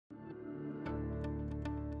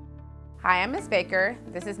Hi, I'm Ms. Baker.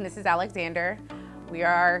 This is Mrs. Alexander. We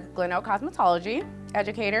are GOHS Cosmetology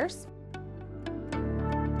educators.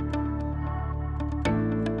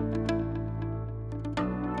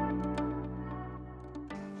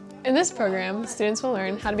 In this program, students will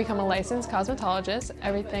learn how to become a licensed cosmetologist,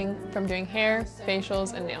 everything from doing hair,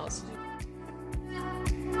 facials, and nails.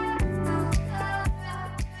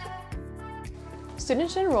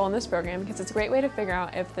 Students should enroll in this program because it's a great way to figure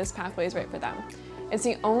out if this pathway is right for them. It's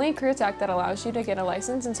the only career tech that allows you to get a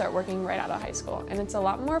license and start working right out of high school, and it's a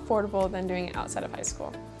lot more affordable than doing it outside of high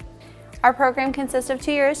school. Our program consists of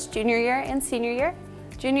 2 years, junior year and senior year.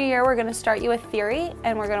 Junior year, we're going to start you with theory,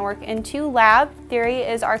 and we're going to work into lab. Theory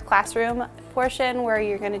is our classroom portion where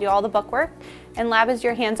you're going to do all the book work, and lab is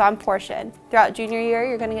your hands-on portion. Throughout junior year,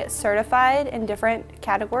 you're going to get certified in different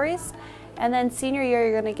categories, and then senior year,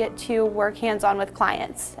 you're going to get to work hands-on with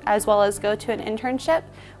clients, as well as go to an internship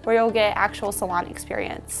where you'll get actual salon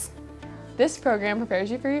experience. This program prepares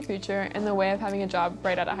you for your future in the way of having a job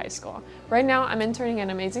right out of high school. Right now, I'm interning in an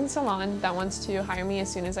amazing salon that wants to hire me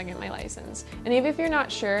as soon as I get my license. And even if you're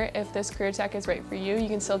not sure if this career tech is right for you, you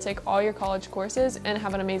can still take all your college courses and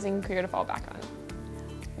have an amazing career to fall back on.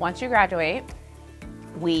 Once you graduate,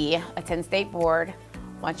 we attend state board.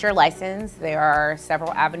 Once you're licensed, there are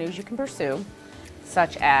several avenues you can pursue,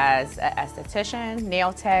 such as an esthetician,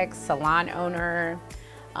 nail tech, salon owner,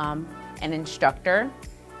 an instructor.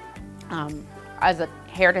 As a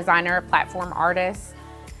hair designer, platform artist,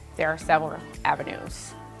 there are several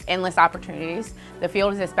avenues. Endless opportunities. The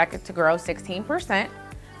field is expected to grow 16%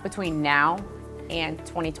 between now and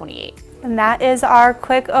 2028. And that is our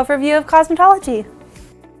quick overview of cosmetology.